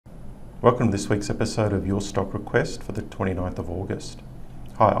Welcome to this week's episode of Your Stock Request for the 29th of August.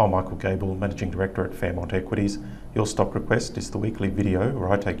 Hi, I'm Michael Gable, Managing Director at Fairmont Equities. Your Stock Request is the weekly video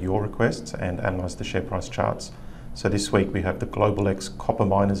where I take your requests and analyse the share price charts. So this week we have the Global X Copper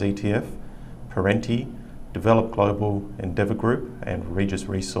Miners ETF, Perenti, Develop Global, Endeavour Group and Regis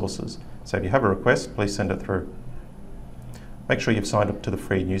Resources. So if you have a request, please send it through. Make sure you've signed up to the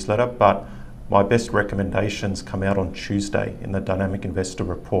free newsletter, but my best recommendations come out on Tuesday in the Dynamic Investor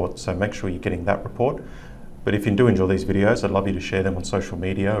Report, so make sure you're getting that report. But if you do enjoy these videos, I'd love you to share them on social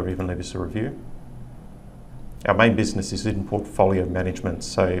media or even leave us a review. Our main business is in portfolio management,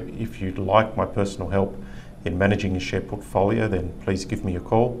 so if you'd like my personal help in managing your share portfolio, then please give me a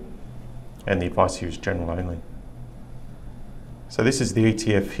call, and the advice here is general only. So this is the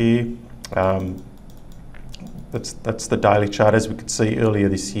ETF here. That's the daily chart. As we could see earlier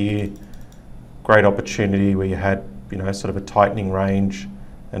this year, great opportunity where you had, sort of a tightening range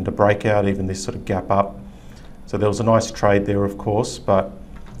and a breakout, even this sort of gap up. So there was a nice trade there, of course, but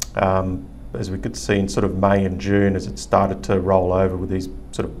as we could see in sort of May and June, as it started to roll over with these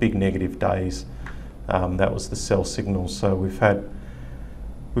sort of big negative days, that was the sell signal. So we've had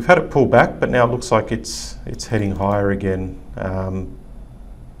it pull back, but now it looks like it's heading higher again.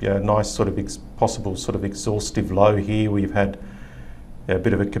 Nice sort of possible sort of exhaustive low here. We've had a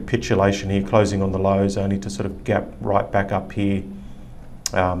bit of a capitulation here, closing on the lows, only to sort of gap right back up here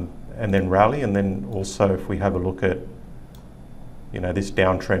and then rally. And then also if we have a look at this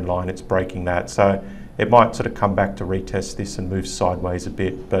downtrend line, it's breaking that. So it might sort of come back to retest this and move sideways a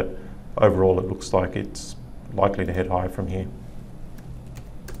bit, but overall it looks like it's likely to head higher from here.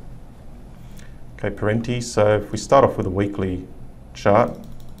 Okay, Perenti. So if we start off with a weekly chart,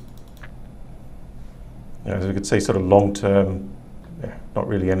 as we could see, sort of long term, not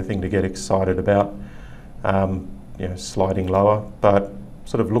really anything to get excited about, sliding lower, but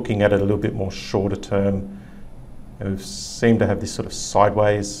sort of looking at it a little bit more shorter term, we seem to have this sort of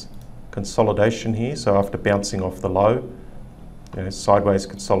sideways consolidation here. So after bouncing off the low, sideways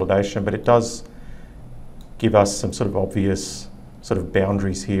consolidation, but it does give us some sort of obvious sort of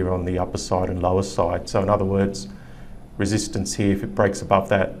boundaries here on the upper side and lower side. So in other words, resistance here, if it breaks above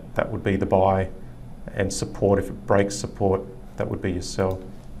that, that would be the buy, and support, if it breaks support, that would be your sell.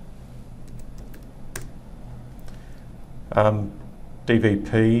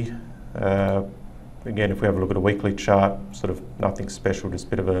 DVP, again, if we have a look at a weekly chart, sort of nothing special, just a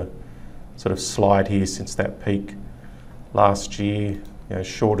bit of a sort of slide here since that peak last year.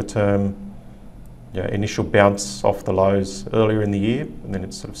 Shorter term, initial bounce off the lows earlier in the year, and then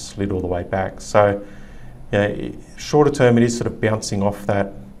it sort of slid all the way back. So shorter term, it is sort of bouncing off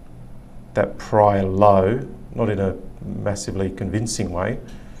that prior low, not in a massively convincing way.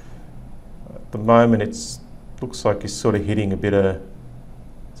 At the moment, it looks like it's sort of hitting a bit of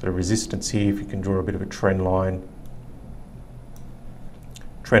sort of resistance here. If you can draw a bit of a trend line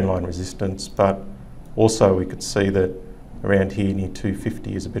resistance, but also we could see that around here near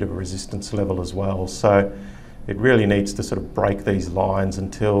 250 is a bit of a resistance level as well. So it really needs to sort of break these lines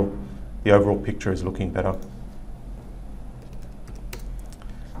until the overall picture is looking better.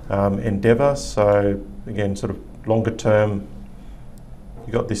 Endeavour, so again, sort of longer term,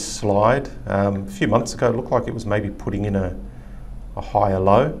 you got this slide. A few months ago, it looked like it was maybe putting in a higher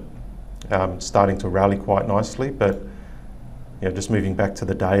low, starting to rally quite nicely, but just moving back to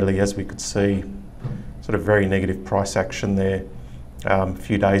the daily, as we could see, sort of very negative price action there a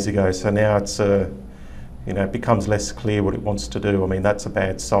few days ago. So now it's it becomes less clear what it wants to do. I mean, that's a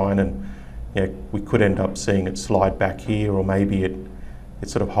bad sign, and we could end up seeing it slide back here, or maybe it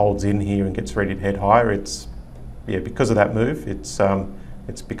sort of holds in here and gets ready to head higher. Because of that move,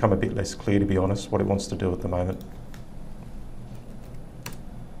 it's become a bit less clear, to be honest, what it wants to do at the moment.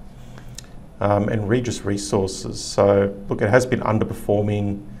 And Regis Resources, so look, it has been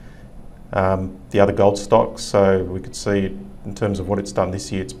underperforming the other gold stocks. So we could see in terms of what it's done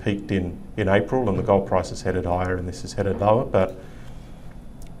this year, it's peaked in April, and the gold price has headed higher and this has headed lower. But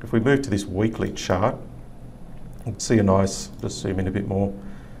if we move to this weekly chart, you can see a nice, just zoom in a bit more,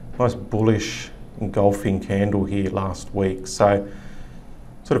 nice bullish engulfing candle here last week. So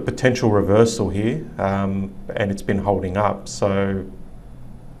sort of potential reversal here, and it's been holding up. So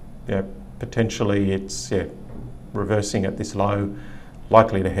potentially it's reversing at this low,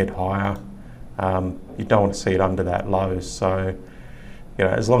 likely to head higher. You don't want to see it under that low. So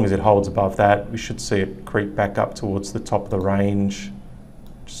as long as it holds above that, we should see it creep back up towards the top of the range,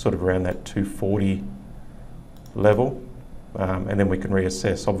 sort of around that 240 level, and then we can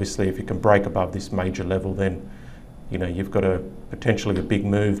reassess. Obviously, if you can break above this major level, then you've got potentially a big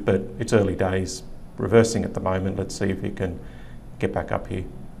move, but it's early days. Reversing at the moment. Let's see if we can get back up here.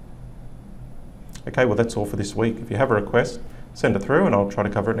 Okay, well that's all for this week. If you have a request, send it through and I'll try to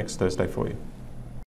cover it next Thursday for you.